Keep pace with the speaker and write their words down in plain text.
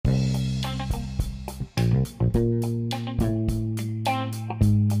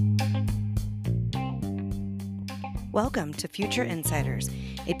Welcome to Future Insiders,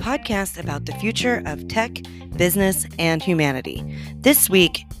 a podcast about the future of tech, business, and humanity. This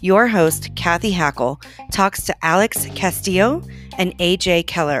week, your host, Kathy Hackle, talks to Alex Castillo and AJ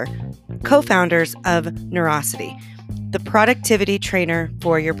Keller, co-founders of Neurosity, the productivity trainer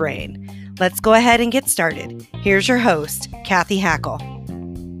for your brain. Let's go ahead and get started. Here's your host, Kathy Hackle.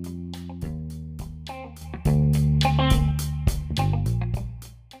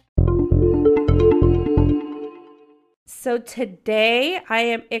 So today I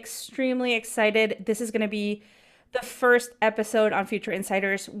am extremely excited. This is going to be the first episode on Future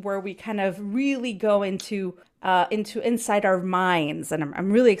Insiders where we kind of really go into inside our minds, and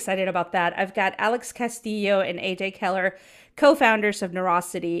I'm really excited about that. I've got Alex Castillo and AJ Keller, co-founders of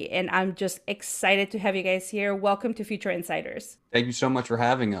Neurosity, and I'm just excited to have you guys here. Welcome to Future Insiders. Thank you so much for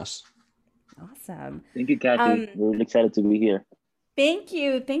having us. Awesome. Thank you, Kathy. We're really excited to be here. Thank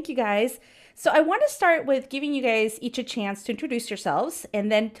you, guys. So I want to start with giving you guys each a chance to introduce yourselves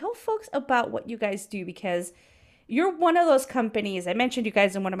and then tell folks about what you guys do, because you're one of those companies. I mentioned you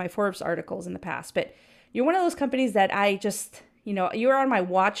guys in one of my Forbes articles in the past, but you're one of those companies that I just, you're on my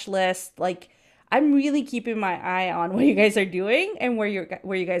watch list. Like, I'm really keeping my eye on what you guys are doing and where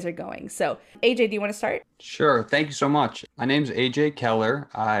you guys are going. So AJ, do you want to start? Sure. Thank you so much. My name is AJ Keller.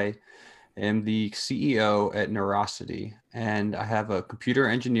 I am the CEO at Neurosity, and I have a computer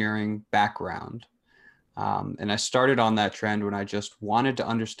engineering background. And I started on that trend when I just wanted to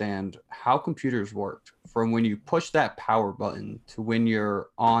understand how computers worked, from when you push that power button to when you're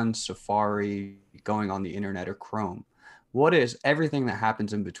on Safari, going on the internet, or Chrome. What is everything that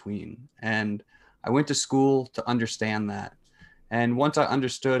happens in between? And I went to school to understand that. And once I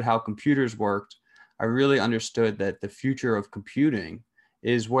understood how computers worked, I really understood that the future of computing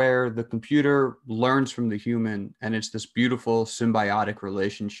is where the computer learns from the human, and it's this beautiful symbiotic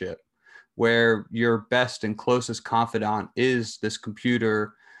relationship where your best and closest confidant is this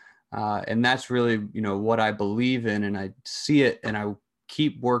computer. And that's really, what I believe in, and I see it, and I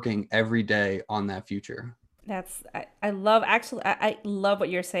keep working every day on that future. I love what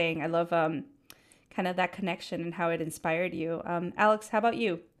you're saying. I love kind of that connection and how it inspired you. Alex, how about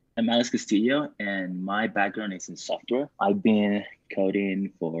you? I'm Alex Castillo, and my background is in software. I've been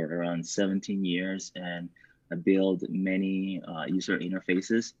coding for around 17 years, and I built many user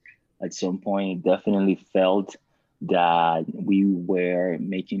interfaces. At some point, definitely felt that we were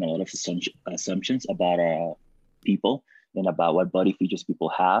making a lot of assumptions about people and about what body features people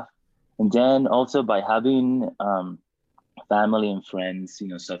have. And then also by having family and friends,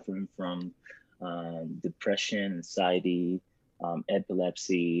 suffering from depression, anxiety,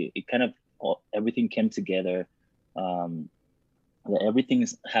 epilepsy, it kind of everything came together. Everything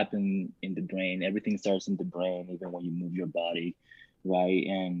is happening in the brain. Everything starts in the brain, even when you move your body, right?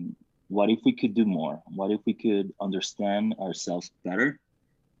 And what if we could do more? What if we could understand ourselves better?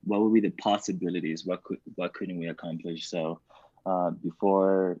 What would be the possibilities? What couldn't we accomplish? So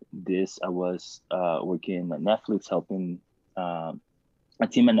before this, I was working at Netflix, helping a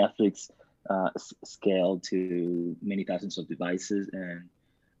team at Netflix scale to many thousands of devices. And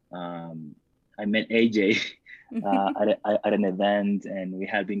I met AJ at an event, and we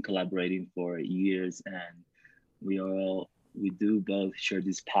had been collaborating for years, and we do both share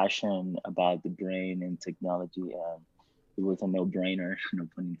this passion about the brain and technology, and it was a no-brainer, no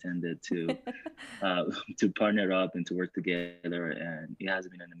pun intended, to partner up and to work together, and it has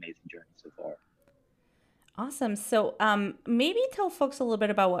been an amazing journey so far. Awesome. So maybe tell folks a little bit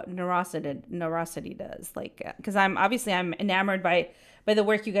about what Neurosity does, because I'm enamored by the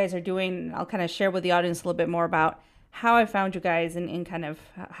work you guys are doing. I'll kind of share with the audience a little bit more about how I found you guys and kind of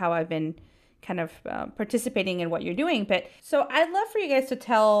how I've been kind of participating in what you're doing. But so I'd love for you guys to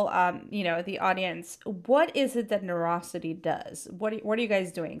tell the audience, what is it that Neurosity does? What are you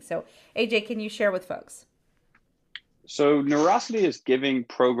guys doing? So AJ, can you share with folks? So Neurosity is giving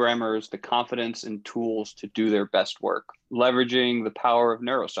programmers the confidence and tools to do their best work, leveraging the power of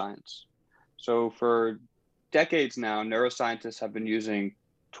neuroscience. So for decades now, neuroscientists have been using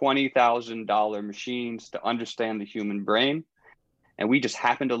 $20,000 machines to understand the human brain. And we just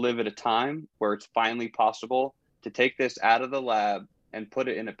happen to live at a time where it's finally possible to take this out of the lab and put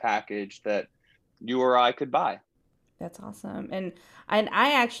it in a package that you or I could buy. That's awesome. And I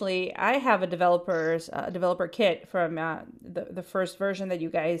have a developer kit from the first version that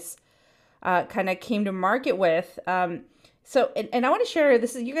you guys kind of came to market with. So I want to share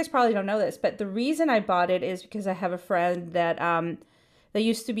this. You guys probably don't know this, but the reason I bought it is because I have a friend that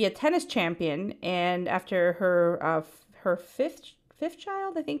used to be a tennis champion, and after her fifth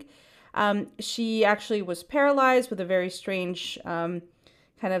child, I think. She actually was paralyzed with a very strange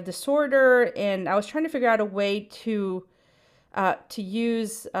kind of disorder, and I was trying to figure out a way to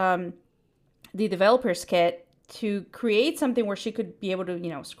use the developer's kit to create something where she could be able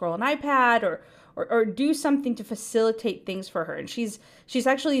to, scroll an iPad or do something to facilitate things for her. And she's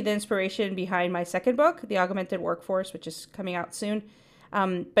actually the inspiration behind my second book, The Augmented Workforce, which is coming out soon.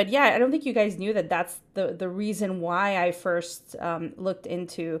 But yeah, I don't think you guys knew that that's the reason why I first looked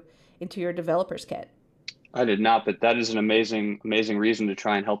into your developer's kit. I did not, but that is an amazing reason to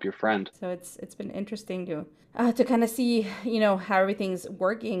try and help your friend. So it's been interesting to kind of see, how everything's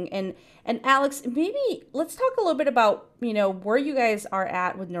working. And Alex, maybe let's talk a little bit about, where you guys are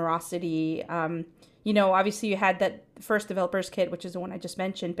at with Neurosity. Obviously you had that first developer's kit, which is the one I just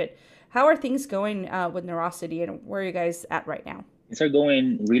mentioned, but how are things going with Neurosity, and where are you guys at right now? Things are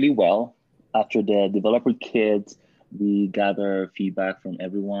going really well. After the developer kit, we gather feedback from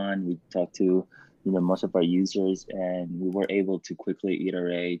everyone. We talked to most of our users, and we were able to quickly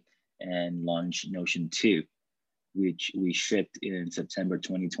iterate and launch Notion 2, which we shipped in September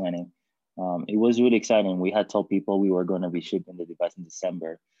 2020. It was really exciting. We had told people we were going to be shipping the device in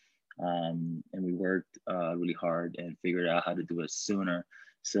December, and we worked really hard and figured out how to do it sooner.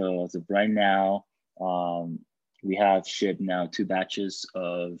 So as of right now, we have shipped now 2 batches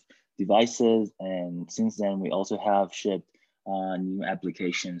of devices, and since then we also have shipped new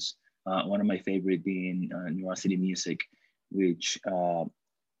applications. One of my favorite being Neurosity Music, which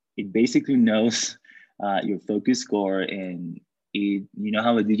it basically knows your focus score, and it,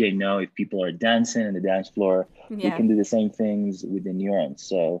 how a DJ know if people are dancing on the dance floor. Yeah. We can do the same things with the neurons.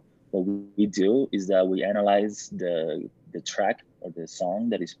 So what we do is that we analyze the track or the song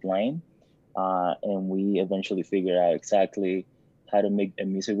that is playing, and we eventually figure out exactly how to make a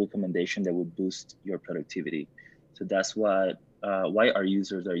music recommendation that would boost your productivity. So that's why our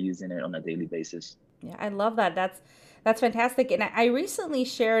users are using it on a daily basis. Yeah, I love that. That's fantastic. And I recently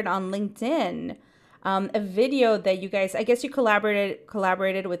shared on LinkedIn a video that you guys, I guess you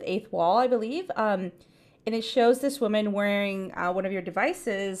collaborated with Eighth Wall, I believe. And it shows this woman wearing one of your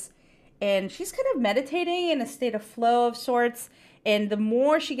devices, and she's kind of meditating in a state of flow of sorts. And the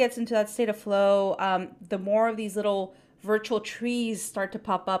more she gets into that state of flow, the more of these little virtual trees start to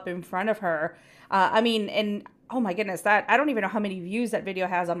pop up in front of her. And oh my goodness, that I don't even know how many views that video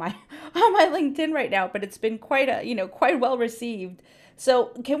has on my LinkedIn right now, but it's been quite well received.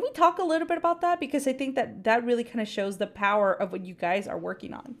 So can we talk a little bit about that? Because I think that really kind of shows the power of what you guys are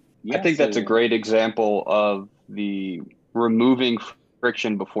working on. Yeah, I think that's a great example of the removing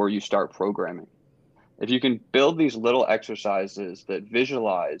friction before you start programming. If you can build these little exercises that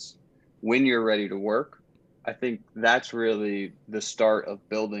visualize when you're ready to work, I think that's really the start of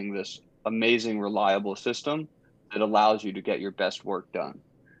building this amazing, reliable system that allows you to get your best work done.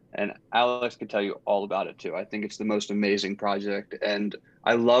 And Alex can tell you all about it too. I think it's the most amazing project. And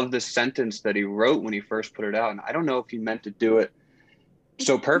I love the sentence that he wrote when he first put it out. And I don't know if he meant to do it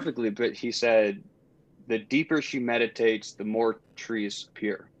so perfectly, but he said, the deeper she meditates, the more trees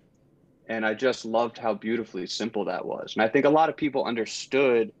appear. And I just loved how beautifully simple that was. And I think a lot of people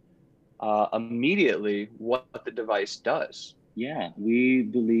understood immediately what the device does. Yeah, we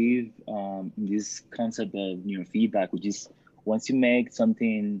believe in this concept of neurofeedback, which is once you make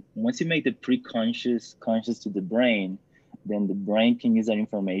the pre-conscious conscious to the brain, then the brain can use that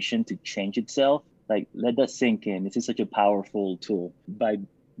information to change itself. Like, let that sink in. This is such a powerful tool. By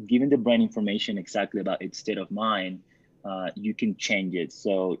giving the brain information exactly about its state of mind, you can change it.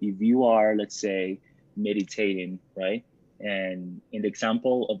 So if you are, let's say, meditating, right? And in the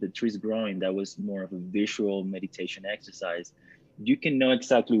example of the trees growing, that was more of a visual meditation exercise. You can know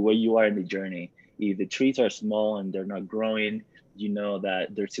exactly where you are in the journey. If the trees are small and they're not growing, you know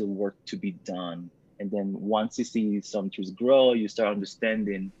that there's still work to be done. And then once you see some trees grow, you start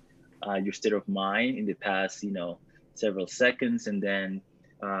understanding your state of mind in the past, several seconds. And then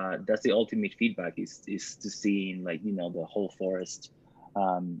that's the ultimate feedback is to seeing the whole forest.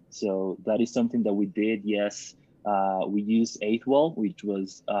 So that is something that we did. Yes. We used Eighth Wall, which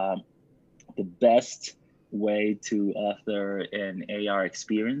was the best way to author an AR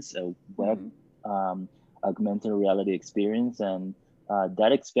experience, a web augmented reality experience. And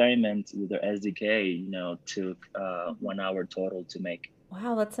that experiment with their SDK, took 1 hour total to make.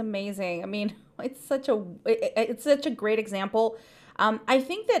 Wow, that's amazing. I mean, it's such a great example. I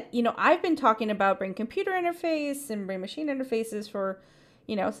think that, I've been talking about brain computer interface and brain machine interfaces for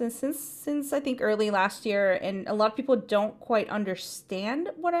since I think early last year, and a lot of people don't quite understand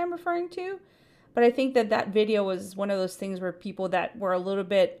what I'm referring to. But I think that video was one of those things where people that were a little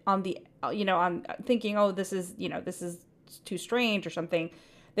bit on the, on thinking, oh, this is too strange or something,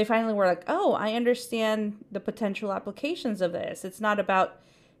 they finally were like, oh, I understand the potential applications of this. It's not about,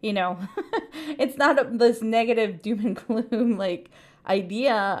 you know, it's not this negative doom and gloom like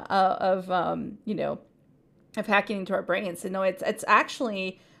idea you know, of hacking into our brains. And no, it's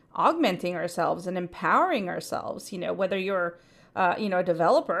actually augmenting ourselves and empowering ourselves. You know, whether you're you know, a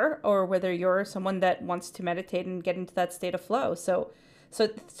developer or whether you're someone that wants to meditate and get into that state of flow. So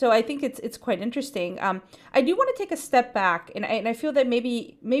I think it's quite interesting. I do want to take a step back, and I feel that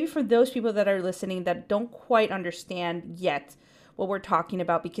maybe for those people that are listening that don't quite understand yet what we're talking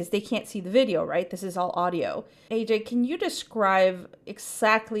about because they can't see the video, right? This is all audio. AJ, can you describe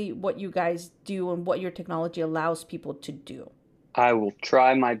exactly what you guys do and what your technology allows people to do? I will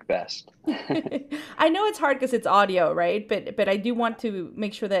try my best. I know it's hard because it's audio, right? But I do want to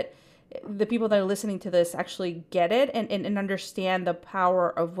make sure that the people that are listening to this actually get it and understand the power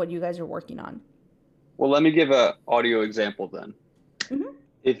of what you guys are working on. Well, let me give a audio example then. Mm-hmm.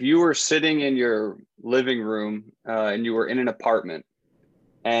 If you were sitting in your living room and you were in an apartment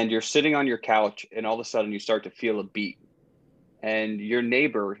and you're sitting on your couch and all of a sudden you start to feel a beat and your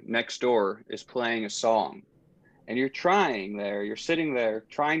neighbor next door is playing a song and you're sitting there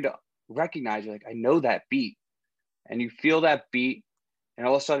trying to recognize, like, I know that beat, and you feel that beat, and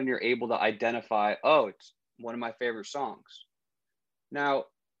all of a sudden you're able to identify, oh, it's one of my favorite songs. Now,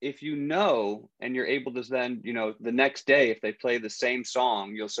 if you know, and you're able to then, you know, the next day, if they play the same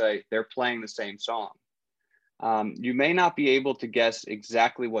song, you'll say they're playing the same song. You may not be able to guess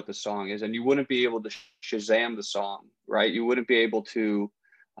exactly what the song is, and you wouldn't be able to Shazam the song, right? You wouldn't be able to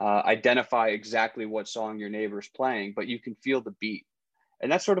identify exactly what song your neighbor's playing, but you can feel the beat.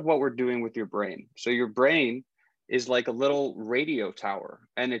 And that's sort of what we're doing with your brain. So your brain is like a little radio tower,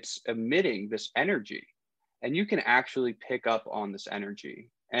 and it's emitting this energy, and you can actually pick up on this energy.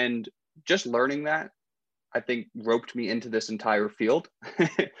 And just learning that, I think, roped me into this entire field.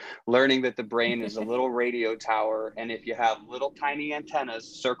 Learning that the brain is a little radio tower, and if you have little tiny antennas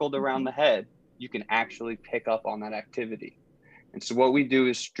circled around the head, you can actually pick up on that activity. And so what we do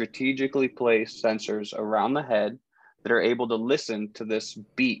is strategically place sensors around the head that are able to listen to this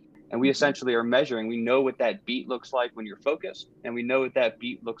beat. And we essentially are measuring, we know what that beat looks like when you're focused, and we know what that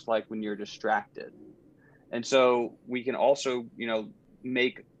beat looks like when you're distracted. And so we can also, you know,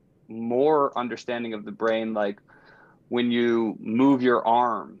 make more understanding of the brain, like when you move your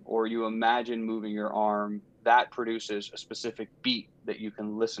arm or you imagine moving your arm, that produces a specific beat that you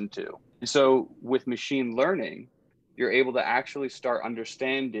can listen to. And so with machine learning, you're able to actually start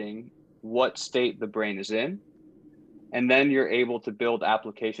understanding what state the brain is in. And then you're able to build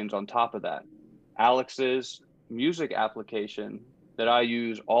applications on top of that. Alex's music application that I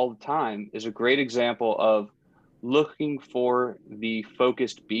use all the time is a great example of looking for the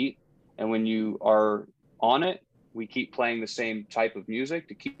focused beat. And when you are on it, we keep playing the same type of music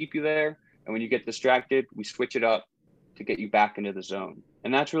to keep you there. And when you get distracted, we switch it up to get you back into the zone.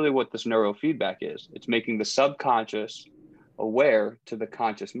 And that's really what this neurofeedback is. It's making the subconscious aware to the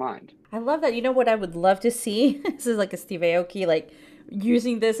conscious mind. I love that. You know what I would love to see? This is like a Steve Aoki, like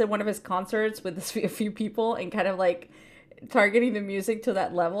using this at one of his concerts with a few people and kind of like targeting the music to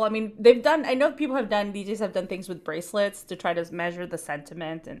that level. I mean, I know DJs have done things with bracelets to try to measure the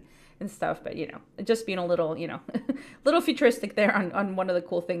sentiment and stuff, but, you know, just being a little, you know, little futuristic there on one of the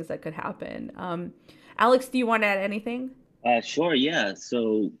cool things that could happen. Alex, do you want to add anything? Sure, yeah.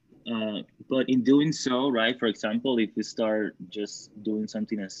 So, but in doing so, right, for example, if we start just doing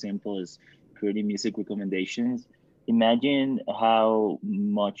something as simple as creating music recommendations, imagine how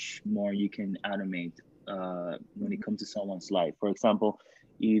much more you can automate when it comes to someone's life. For example,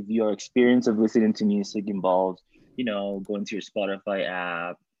 if your experience of listening to music involves, you know, going to your Spotify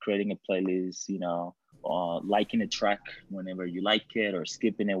app, creating a playlist, you know, liking a track whenever you like it or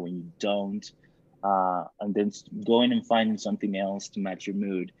skipping it when you don't, and then going and finding something else to match your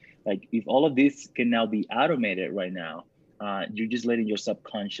mood. Like if all of this can now be automated right now, you're just letting your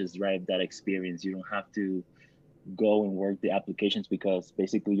subconscious drive that experience. You don't have to go and work the applications because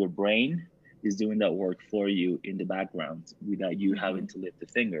basically your brain is doing that work for you in the background without you having to lift the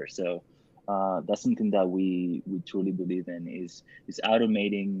finger. So that's something that we truly believe in is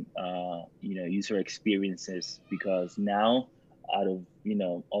automating you know, user experiences, because now out of, you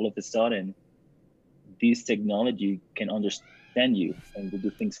know, all of a sudden this technology can understand you and will do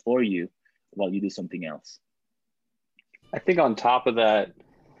things for you while you do something else. I think on top of that,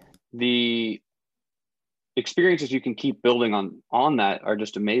 the experiences you can keep building on that are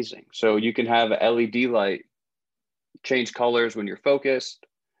just amazing. So you can have a LED light change colors when you're focused,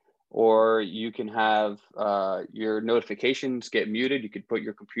 or you can have your notifications get muted. You could put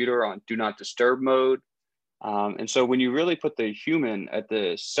your computer on do not disturb mode. And so when you really put the human at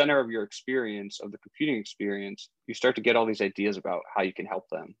the center of your experience, of the computing experience, you start to get all these ideas about how you can help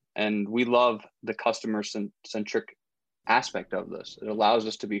them. And we love the customer centric aspect of this. It allows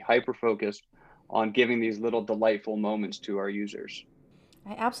us to be hyper focused on giving these little delightful moments to our users.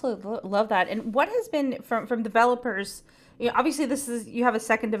 I absolutely love that. And what has been from developers? You know, obviously, this is you have a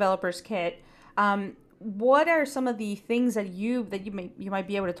second developers kit. What are some of the things that you might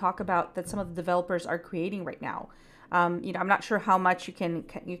be able to talk about that some of the developers are creating right now? You know, I'm not sure how much you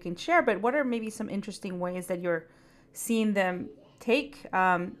can share, but what are maybe some interesting ways that you're seeing them take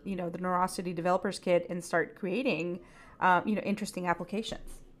you know, the Neurosity developers kit and start creating you know, interesting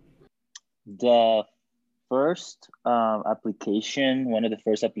applications? The first application, one of the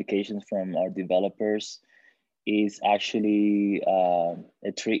first applications from our developers is actually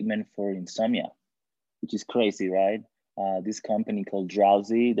a treatment for insomnia, which is crazy, right? This company called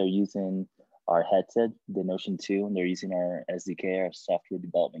Drowsy, they're using our headset, the Notion 2, and they're using our SDK, our software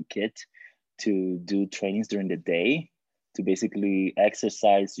development kit, to do trainings during the day to basically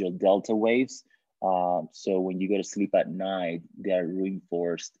exercise your delta waves. So when you go to sleep at night, they are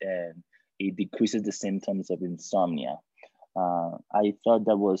reinforced and it decreases the symptoms of insomnia. I thought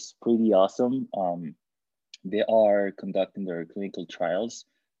that was pretty awesome. They are conducting their clinical trials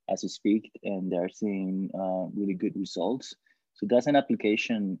as we speak, and they're seeing really good results. So that's an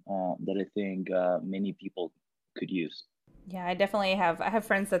application that I think many people could use. Yeah, I definitely have. I have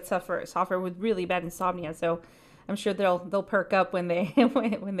friends that suffer with really bad insomnia, so I'm sure they'll perk up when they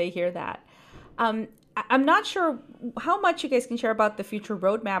when they hear that. I'm not sure how much you guys can share about the future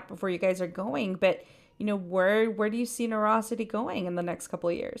roadmap before you guys are going, but you know, where do you see Neurosity going in the next couple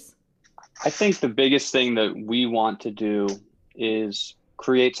of years? I think the biggest thing that we want to do is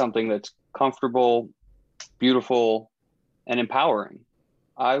create something that's comfortable, beautiful, and empowering.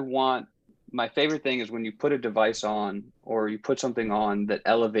 I want My favorite thing is when you put a device on or you put something on that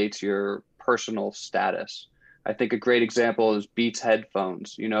elevates your personal status. I think a great example is Beats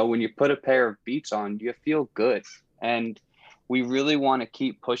headphones. You know, when you put a pair of Beats on, you feel good. And we really want to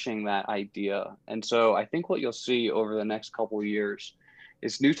keep pushing that idea. And so I think what you'll see over the next couple of years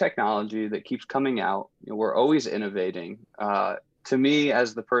is new technology that keeps coming out. You know, we're always innovating. To me,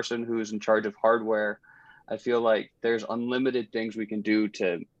 as the person who is in charge of hardware, I feel like there's unlimited things we can do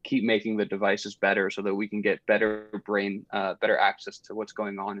to keep making the devices better so that we can get better access to what's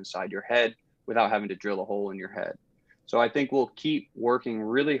going on inside your head without having to drill a hole in your head. So I think we'll keep working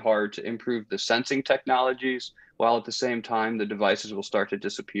really hard to improve the sensing technologies while at the same time the devices will start to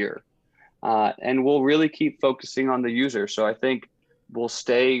disappear. And we'll really keep focusing on the user. So I think we'll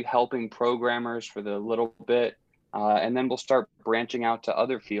stay helping programmers for the little bit, and then we'll start branching out to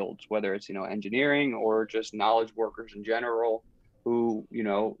other fields, whether it's, you know, engineering or just knowledge workers in general who, you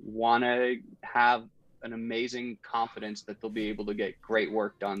know, want to have an amazing confidence that they'll be able to get great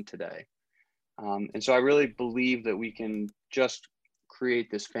work done today. And so I really believe that we can just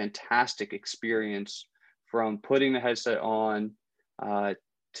create this fantastic experience from putting the headset on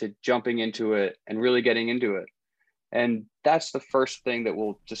to jumping into it and really getting into it. And that's the first thing that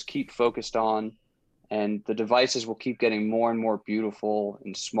we'll just keep focused on. And the devices will keep getting more and more beautiful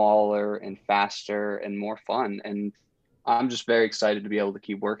and smaller and faster and more fun. And I'm just very excited to be able to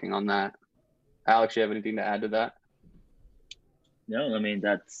keep working on that. Alex, you have anything to add to that? No, I mean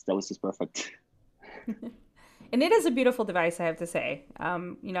that was just perfect. And it is a beautiful device, I have to say.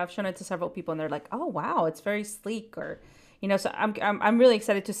 You know, I've shown it to several people, and they're like, "Oh, wow, it's very sleek," or, you know. So I'm really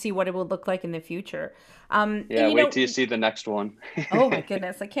excited to see what it will look like in the future. Yeah, and, wait till you see the next one. oh my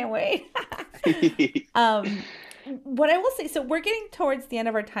goodness, I can't wait. um, what I will say, so we're getting towards the end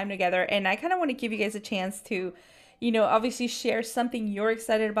of our time together, and I kind of want to give you guys a chance to, you know, obviously share something you're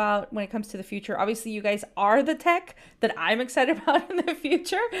excited about when it comes to the future. Obviously, you guys are the tech that I'm excited about in the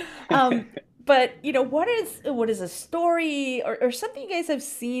future. But you know, what is a story or something you guys have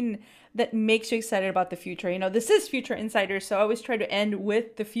seen that makes you excited about the future? You know, this is Future Insiders, so I always try to end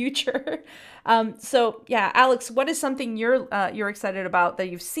with the future. So yeah, Alex, what is something you're excited about that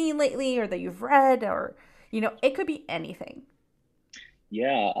you've seen lately or that you've read, or you know, it could be anything.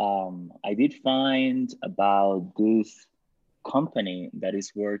 Yeah, I did find about this company that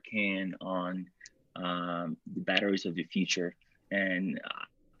is working on the batteries of the future. And,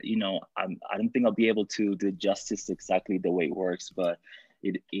 you know, I don't think I'll be able to do justice exactly the way it works, but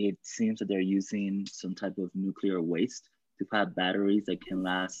it seems that they're using some type of nuclear waste to have batteries that can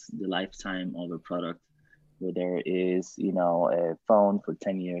last the lifetime of a product, where there is, you know, a phone for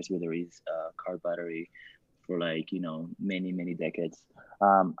 10 years, where there is a car battery for like, you know, many decades.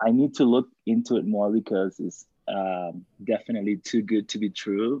 I need to look into it more because it's definitely too good to be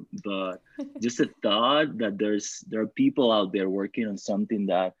true, but just a thought that there are people out there working on something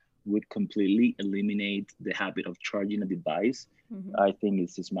that would completely eliminate the habit of charging a device. Mhm. I think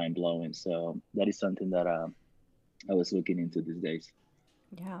it's just mind blowing. So that is something that I was looking into these days.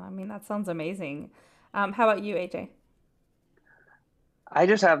 Yeah, I mean, that sounds amazing. How about you, AJ? I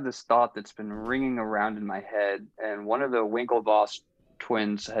just have this thought that's been ringing around in my head, and one of the Winklevoss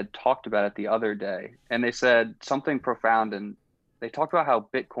twins had talked about it the other day, and they said something profound, and they talked about how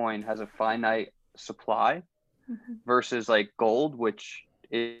Bitcoin has a finite supply Mhm. versus like gold, which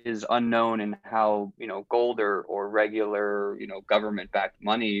is unknown, and how, you know, gold or regular, you know, government-backed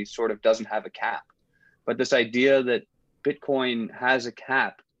money sort of doesn't have a cap. But this idea that Bitcoin has a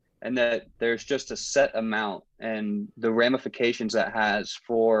cap and that there's just a set amount, and the ramifications that has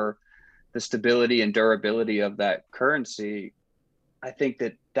for the stability and durability of that currency, I think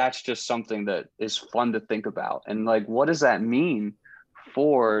that that's just something that is fun to think about. And like, what does that mean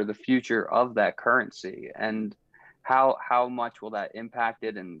for the future of that currency? And how much will that impact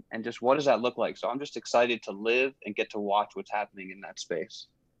it? And just what does that look like? So I'm just excited to live and get to watch what's happening in that space.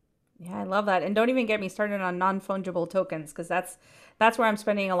 Yeah, I love that. And don't even get me started on non-fungible tokens because that's where I'm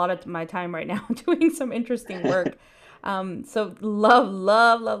spending a lot of my time right now doing some interesting work. So love,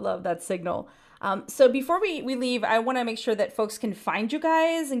 love, love, love that signal. So before we leave, I want to make sure that folks can find you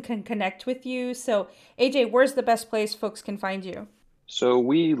guys and can connect with you. So AJ, where's the best place folks can find you? So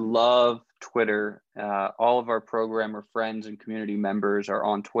we love Twitter. All of our programmer friends and community members are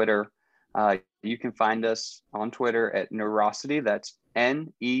on Twitter. You can find us on Twitter at Neurosity. That's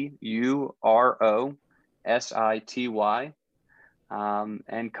NEUROSITY.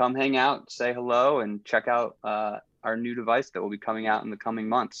 And come hang out, say hello, and check out our new device that will be coming out in the coming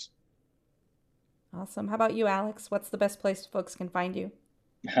months. Awesome. How about you, Alex? What's the best place folks can find you?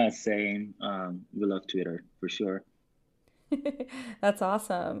 Same. We love Twitter for sure. That's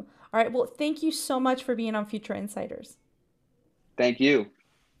awesome. All right. Well, thank you so much for being on Future Insiders. Thank you.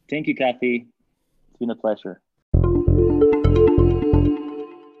 Thank you, Kathy. It's been a pleasure.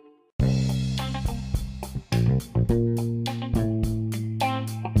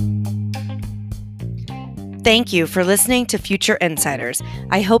 Thank you for listening to Future Insiders.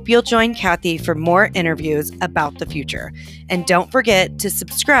 I hope you'll join Kathy for more interviews about the future. And don't forget to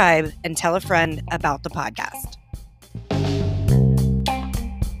subscribe and tell a friend about the podcast.